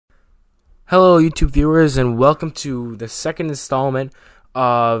Hello YouTube viewers, and welcome to the second installment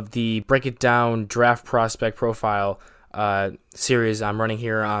of the Break It Down Draft Prospect Profile series I'm running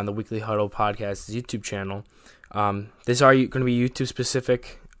here on the Weekly Huddle podcast YouTube channel. These are going to be YouTube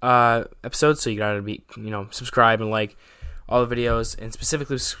specific episodes, so you gotta be subscribe and like all the videos, and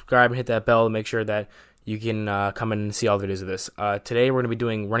specifically subscribe and hit that bell to make sure that you can come in and see all the videos of this. Today we're going to be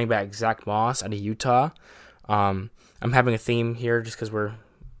doing running back Zack Moss out of Utah. I'm having a theme here just because we're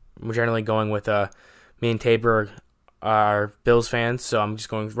generally going with me and Tabor are Bills fans, so I'm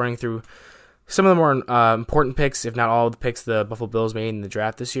just running through some of the more important picks, if not all of the picks the Buffalo Bills made in the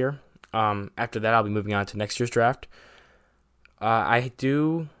draft this year. After that, I'll be moving on to next year's draft. I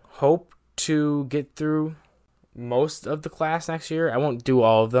do hope to get through most of the class next year. I won't do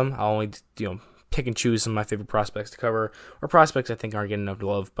all of them. I'll only pick and choose some of my favorite prospects to cover, or prospects I think aren't getting enough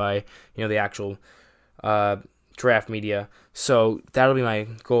love by the actual draft media. So that'll be my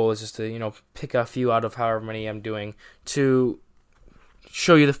goal, is just to pick a few out of however many I'm doing to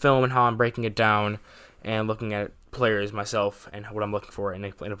show you the film and how I'm breaking it down and looking at players myself and what I'm looking for in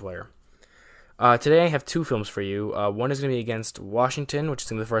a player. Today I have two films for you. One is going to be against Washington, which is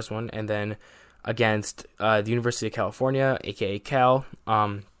going to be the first one, and then against the University of California, aka Cal.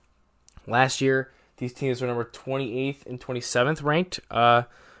 Last year these teams were number 28th and 27th ranked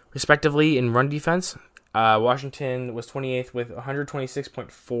respectively in run defense. Washington was 28th with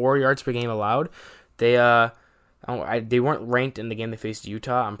 126.4 yards per game allowed. They weren't ranked in the game they faced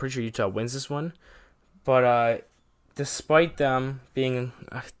Utah. I'm pretty sure Utah wins this one. But despite them being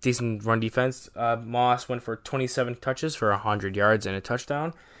a decent run defense, Moss went for 27 touches for 100 yards and a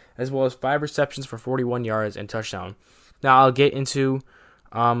touchdown, as well as 5 receptions for 41 yards and touchdown. Now, I'll get into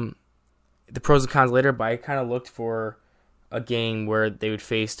the pros and cons later, but I kind of looked for a game where they would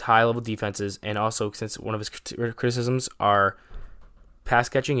face high-level defenses, and also, since one of his criticisms are pass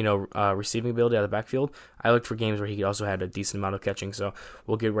catching, receiving ability out of the backfield, I looked for games where he also had a decent amount of catching, so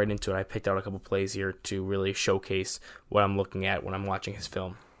we'll get right into it. I picked out a couple plays here to really showcase what I'm looking at when I'm watching his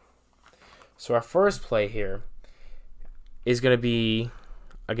film. So our first play here is going to be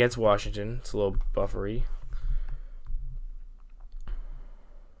against Washington. It's a little buffery.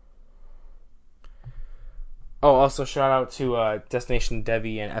 Oh, also shout out to Destination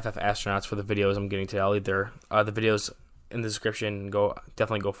Devi and FF Astronauts for the videos I'm getting today. I'll leave the videos in the description.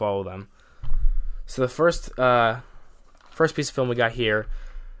 Definitely go follow them. So the first piece of film we got here,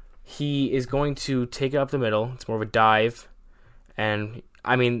 he is going to take it up the middle. It's more of a dive, and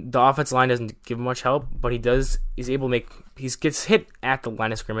I mean the offensive line doesn't give him much help, but he's able to he gets hit at the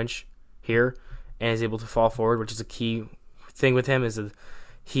line of scrimmage here and is able to fall forward, which is a key thing with him. Is that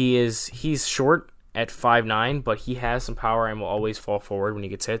he's short at 5'9", but he has some power and will always fall forward when he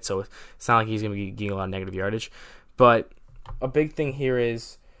gets hit, so it's not like he's going to be getting a lot of negative yardage. But a big thing here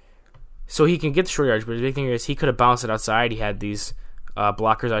is, so he can get the short yardage, but the big thing here is he could have bounced it outside. He had these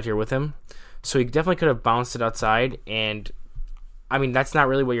blockers out here with him, so he definitely could have bounced it outside, and I mean, that's not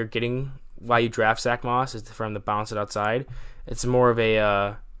really what you're getting while you draft Zack Moss, is for him to bounce it outside. It's more of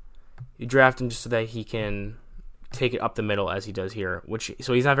a, you draft him just so that he can take it up the middle as he does here,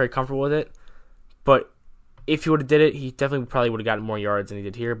 so he's not very comfortable with it. But if he would have did it, he definitely probably would have gotten more yards than he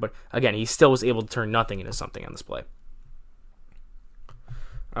did here. But again, he still was able to turn nothing into something on this play.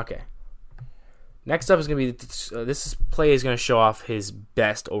 Okay. Next up is going to be, this play is going to show off his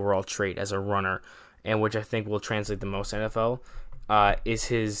best overall trait as a runner, and which I think will translate the most in NFL, is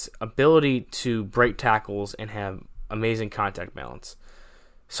his ability to break tackles and have amazing contact balance.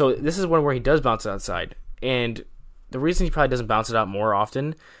 So this is one where he does bounce it outside. And the reason he probably doesn't bounce it out more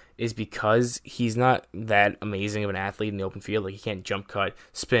often is because he's not that amazing of an athlete in the open field. Like, he can't jump cut,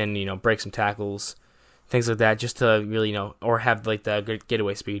 spin, break some tackles, things like that, just to really, or have like the good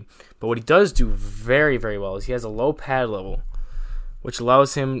getaway speed. But what he does do very, very well is he has a low pad level, which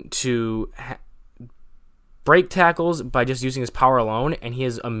allows him to break tackles by just using his power alone, and he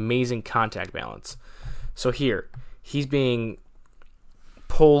has amazing contact balance. So here, he's being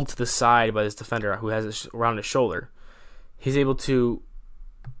pulled to the side by this defender who has it around his shoulder. He's able to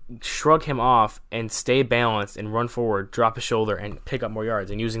shrug him off and stay balanced and run forward, drop his shoulder, and pick up more yards,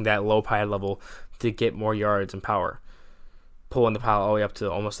 and using that low pad level to get more yards and power, pulling the pile all the way up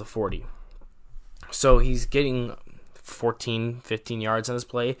to almost the 40. So he's getting 14, 15 yards on this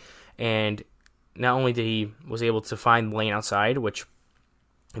play, and not only did he was able to find the lane outside, which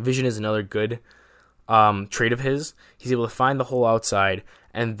vision is another good trait of his. He's able to find the hole outside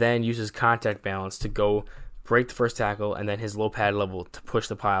and then use his contact balance to go break the first tackle, and then his low pad level to push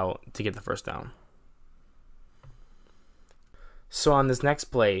the pile to get the first down. So on this next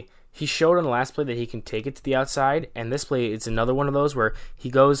play, he showed on the last play that he can take it to the outside, and this play, it's another one of those where he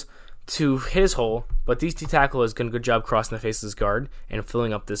goes to hit his hole, but these D tackle has done a good job crossing the face of his guard and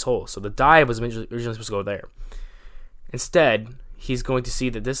filling up this hole. So the dive was originally supposed to go there. Instead, he's going to see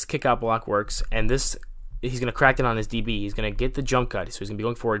that this kick out block works, and he's going to crack it on his DB. He's going to get the jump cut, so he's going to be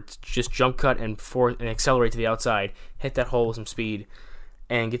going forward, just jump cut and accelerate to the outside, hit that hole with some speed,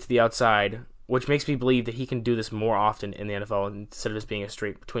 and get to the outside, which makes me believe that he can do this more often in the NFL instead of just being a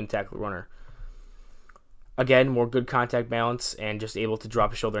straight between tackle runner. Again, more good contact balance and just able to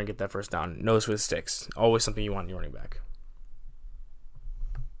drop his shoulder and get that first down. Nose for the sticks. Always something you want in your running back.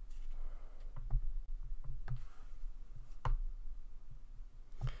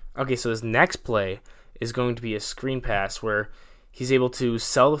 Okay, so this next play is going to be a screen pass where he's able to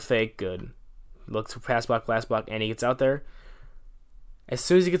sell the fake good, look to pass block, blast block, and he gets out there. As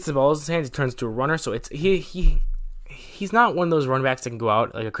soon as he gets the ball in his hands, he turns to a runner. So he's not one of those running backs that can go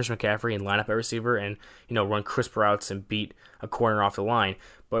out like a Christian McCaffrey and line up at receiver and run crisp routes and beat a corner off the line.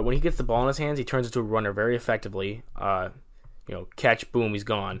 But when he gets the ball in his hands, he turns into a runner very effectively. Catch, boom, he's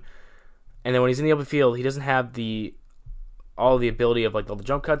gone. And then when he's in the open field, he doesn't have all the ability of like all the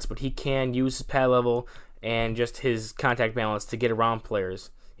jump cuts, but he can use his pad level and just his contact balance to get around players.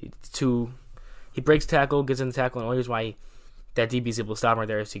 He breaks tackle, gets in the tackle, and the only reason why that DB is able to stop him right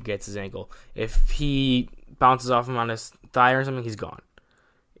there is he gets his ankle. If he bounces off him on his thigh or something, he's gone.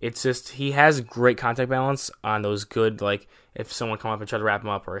 It's just he has great contact balance on those good, like if someone come up and try to wrap him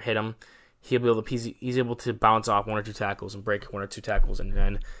up or hit him, he's able to bounce off one or two tackles and break one or two tackles and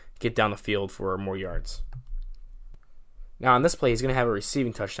then get down the field for more yards. Now on this play, he's going to have a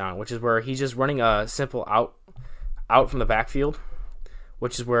receiving touchdown, which is where he's just running a simple out from the backfield,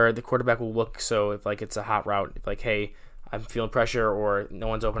 which is where the quarterback will look. So if like it's a hot route, if like, hey, I'm feeling pressure or no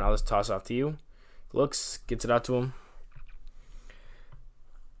one's open, I'll just toss off to you. Looks, gets it out to him.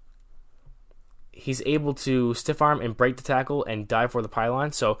 He's able to stiff arm and break the tackle and dive for the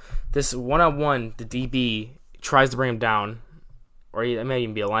pylon. So this one-on-one, the DB tries to bring him down, or it may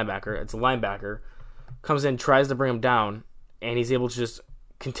even be a linebacker. It's a linebacker. Comes in, tries to bring him down, and he's able to just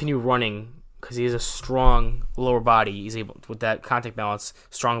continue running because he has a strong lower body. He's able, with that contact balance,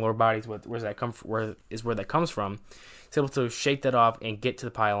 strong lower body is where that comes from. He's able to shake that off and get to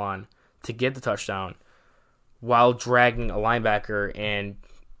the pylon to get the touchdown while dragging a linebacker and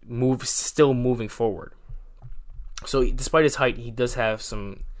still moving forward. So despite his height, he does have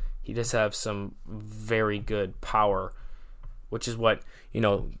some very good power, which is what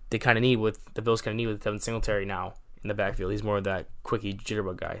they kind of need with the Bills. Kind of need with Devin Singletary now in the backfield. He's more of that quickie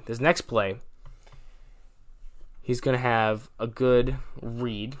jitterbug guy. This next play, he's going to have a good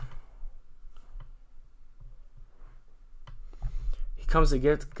read. He comes and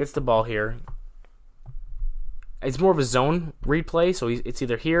gets the ball here. It's more of a zone read play, so it's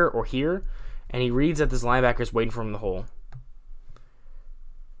either here or here, and he reads that this linebacker is waiting for him in the hole.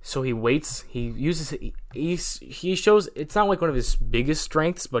 So he waits. He shows it's not like one of his biggest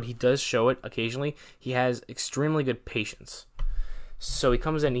strengths, but he does show it occasionally. He has extremely good patience. So he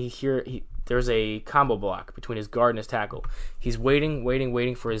comes in. There's a combo block between his guard and his tackle. He's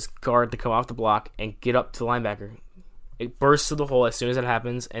waiting for his guard to come off the block and get up to the linebacker. It bursts through the hole as soon as it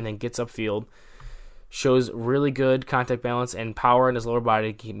happens, and then gets upfield. Shows really good contact balance and power in his lower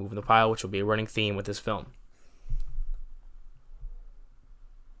body to keep moving the pile, which will be a running theme with this film.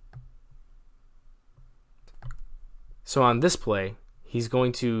 So on this play, he's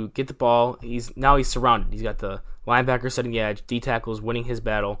going to get the ball. He's surrounded. He's got the linebacker setting the edge. D-tackle is winning his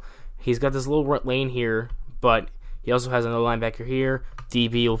battle. He's got this little lane here, but he also has another linebacker here.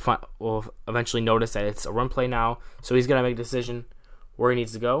 DB will eventually notice that it's a run play now, so he's got to make a decision where he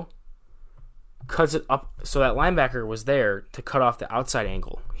needs to go. Cuts it up, so that linebacker was there to cut off the outside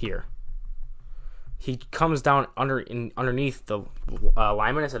angle here. He comes down underneath the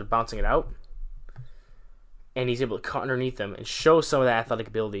lineman instead of bouncing it out, and he's able to cut underneath them and show some of that athletic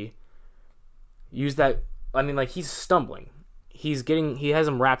ability. Use that. He's stumbling. He has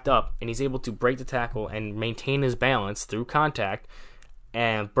him wrapped up, and he's able to break the tackle and maintain his balance through contact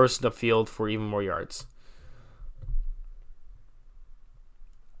and burst the field for even more yards.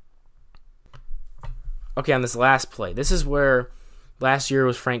 Okay, on this last play, this is where last year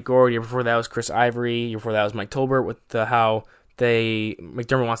was Frank Gore, year before that was Chris Ivory, year before that was Mike Tolbert, with how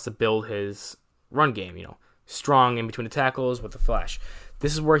McDermott wants to build his run game, strong in between the tackles with the flash.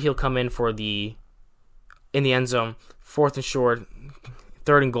 This is where he'll come in in the end zone, 4th and short,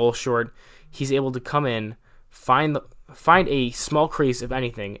 3rd and goal short. He's able to come in, find a small crease, if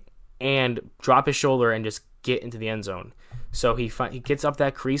anything, and drop his shoulder and just get into the end zone. So he gets up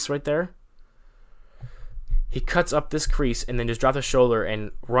that crease right there. He cuts up this crease and then just drops the shoulder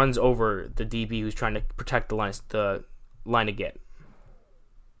and runs over the DB who's trying to protect the line to get.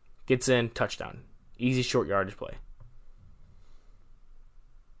 Gets in, touchdown. Easy short yardage play.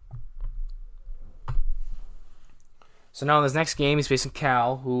 So now in this next game, he's facing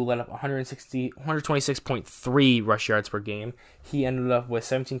Cal, who led up 126.3 rush yards per game. He ended up with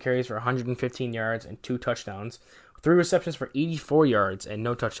 17 carries for 115 yards and 2 touchdowns. 3 receptions for 84 yards and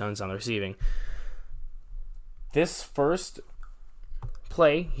no touchdowns on the receiving. This first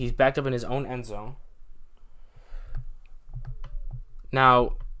play, he's backed up in his own end zone.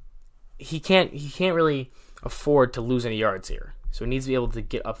 Now, he can't really afford to lose any yards here. So he needs to be able to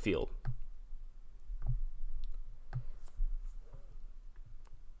get upfield.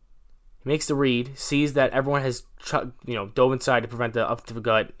 He makes the read, sees that everyone has dove inside to prevent the up to the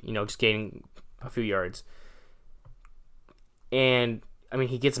gut, just gaining a few yards. And,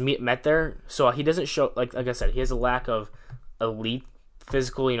 he gets met there. So he doesn't show, like I said, he has a lack of elite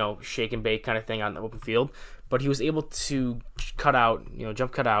physical, shake and bake kind of thing on the open field. But he was able to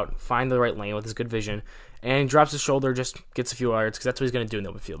jump cut out, find the right lane with his good vision, and drops his shoulder, just gets a few yards, because that's what he's going to do in the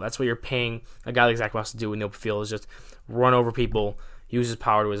open field. That's what you're paying a guy like Zack Moss to do in the open field, is just run over people, use his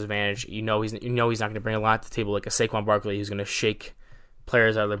power to his advantage. He's not going to bring a lot to the table like a Saquon Barkley who's going to shake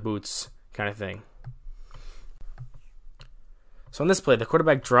players out of their boots kind of thing. So in this play, the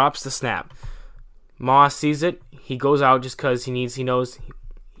quarterback drops the snap. Moss sees it. He goes out just because he knows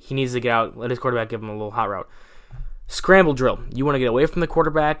he needs to get out. Let his quarterback give him a little hot route. Scramble drill. You want to get away from the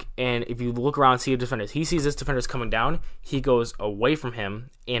quarterback, and if you look around and see a defender, he sees this defender's coming down. He goes away from him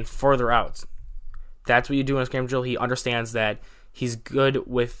and further out. That's what you do in a scramble drill. He understands that he's good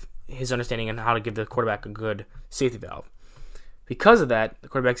with his understanding on how to give the quarterback a good safety valve. Because of that, the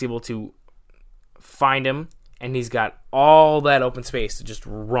quarterback's able to find him, and he's got all that open space to just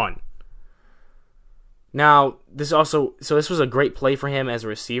run. Now, this was a great play for him as a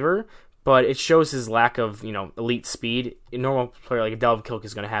receiver, but it shows his lack of, elite speed. A normal player like a Dalvin Cook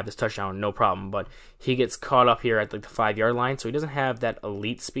is going to have this touchdown, no problem, but he gets caught up here at the 5-yard line, so he doesn't have that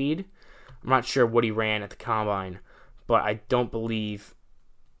elite speed. I'm not sure what he ran at the combine, but I don't believe,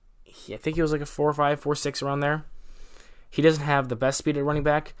 I think he was like a 4.5, 4.6 around there. He doesn't have the best speed at running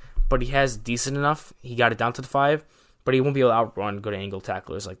back, but he has decent enough. He got it down to the 5, but he won't be able to outrun good angle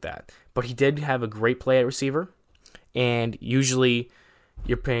tacklers like that. But he did have a great play at receiver, and usually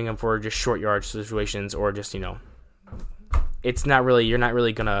you're paying him for just short yard situations, or just, you're not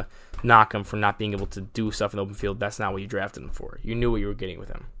really going to knock him for not being able to do stuff in the open field. That's not what you drafted him for. You knew what you were getting with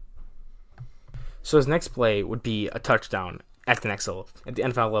him. So his next play would be a touchdown at the next level. At the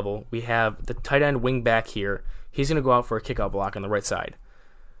NFL level, we have the tight end wing back here. He's going to go out for a kickout block on the right side.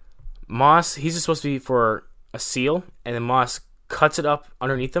 Moss, he's just supposed to be for a seal, and then Moss cuts it up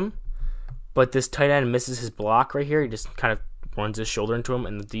underneath him, but this tight end misses his block right here. He just kind of runs his shoulder into him,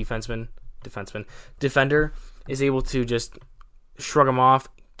 and the defender is able to just shrug him off,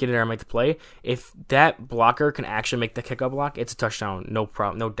 get in there and make the play. If that blocker can actually make the kickout block, it's a touchdown, no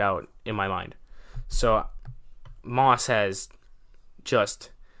problem, no doubt in my mind. So Moss has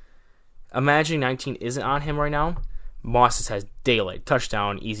just, imagine 19 isn't on him right now. Moss just has daylight,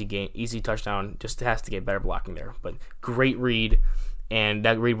 touchdown, easy game, easy touchdown. Just has to get better blocking there. But great read, and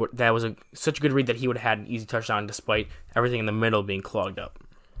that was such a good read that he would have had an easy touchdown despite everything in the middle being clogged up.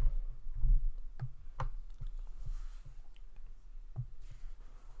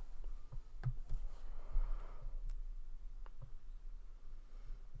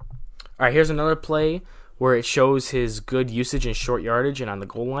 All right, here's another play where it shows his good usage in short yardage and on the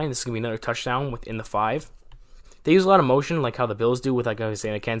goal line. This is going to be another touchdown within the 5. They use a lot of motion, like how the Bills do with, like I was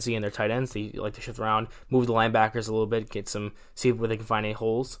saying, McKenzie and their tight ends. They like to shift around, move the linebackers a little bit, see where they can find any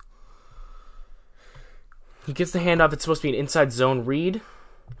holes. He gets the handoff. It's supposed to be an inside zone read.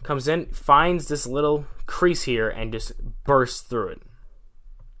 Comes in, finds this little crease here, and just bursts through it.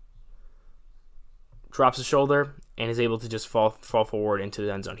 Drops his shoulder, and is able to just fall forward into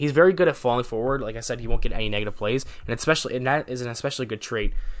the end zone. He's very good at falling forward. Like I said, he won't get any negative plays, and that is an especially good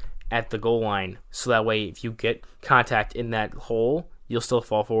trait at the goal line. So that way, if you get contact in that hole, you'll still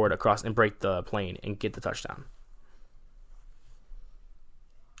fall forward across and break the plane and get the touchdown.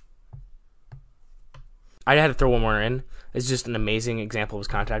 I had to throw one more in. It's just an amazing example of his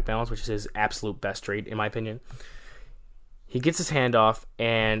contact balance, which is his absolute best trait, in my opinion. He gets his hand off,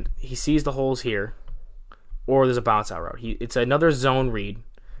 and he sees the holes here, or there's a bounce out route. It's another zone read,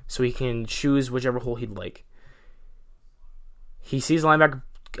 so he can choose whichever hole he'd like. He sees the linebacker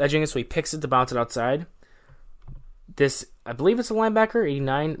edging it, so he picks it to bounce it outside. This, I believe it's a linebacker,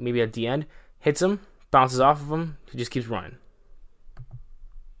 89, maybe at the end, hits him, bounces off of him, he just keeps running.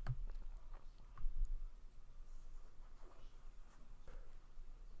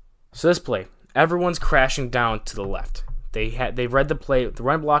 So this play, everyone's crashing down to the left. They read the play. The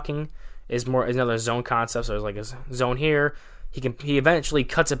run blocking is another zone concept. So there's like a zone here. He eventually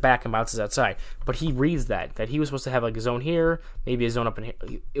cuts it back and bounces outside, but he reads that he was supposed to have like a zone here, maybe a zone up in here.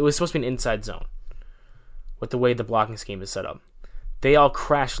 It was supposed to be an inside zone with the way the blocking scheme is set up. They all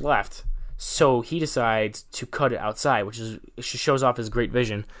crash left, so he decides to cut it outside, which shows off his great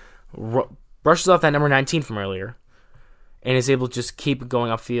vision. Brushes off that number 19 from earlier, and is able to just keep going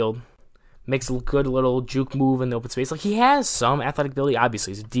upfield. Makes a good little juke move in the open space. Like, he has some athletic ability.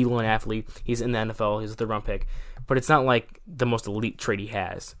 Obviously, he's a D1 athlete. He's in the NFL. He's a third-round pick. But it's not like the most elite trait he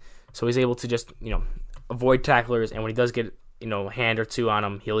has. So he's able to just, avoid tacklers, and when he does get, a hand or two on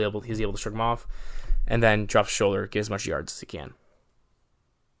him, he's able to shrug him off, and then drops shoulder, get as much yards as he can.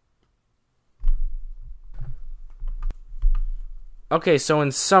 Okay, so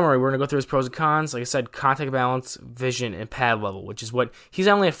in summary, we're going to go through his pros and cons. Like I said, contact balance, vision, and pad level, which is what... He's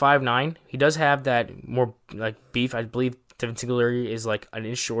only at 5'9". He does have that more, beef. I believe Devin Singletary is, an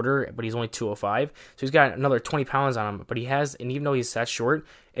inch shorter, but he's only 205. So he's got another 20 pounds on him. But he has... And even though he's that short,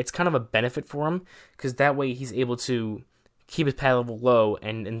 it's kind of a benefit for him, because that way he's able to keep his pad level low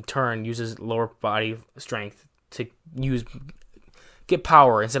and, in turn, use his lower body strength to get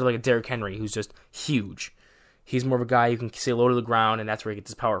power instead of, a Derrick Henry, who's just huge. He's more of a guy who can stay low to the ground, and that's where he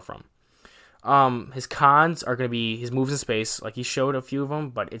gets his power from. His cons are going to be his moves in space. He showed a few of them,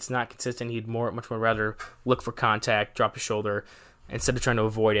 but it's not consistent. He'd much more rather look for contact, drop his shoulder, instead of trying to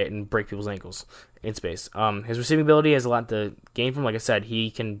avoid it and break people's ankles in space. His receiving ability has a lot to gain from. Like I said,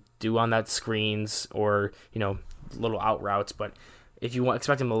 he can do on that screens or, little out routes. But if you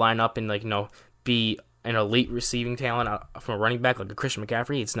expect him to line up and, be an elite receiving talent from a running back like a Christian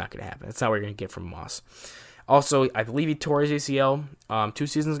McCaffrey, it's not going to happen. It's not what you're going to get from Moss. Also, I believe he tore his ACL 2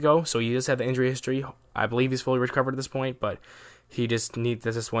 seasons ago, so he does have the injury history. I believe he's fully recovered at this point, but that's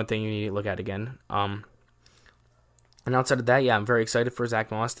just one thing you need to look at again. And outside of that, I'm very excited for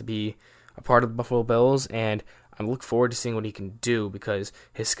Zack Moss to be a part of the Buffalo Bills, and I look forward to seeing what he can do, because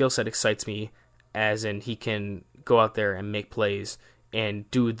his skill set excites me, as in he can go out there and make plays and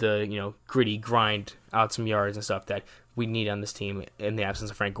do the gritty grind out some yards and stuff that we need on this team in the absence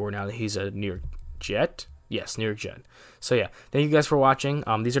of Frank Gore now that he's a New York Jet. Yes, New York Jet. So thank you guys for watching.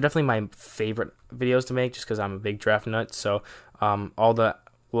 These are definitely my favorite videos to make just because I'm a big draft nut. So all the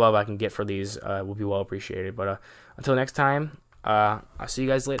love I can get for these will be well appreciated. But until next time, I'll see you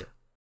guys later.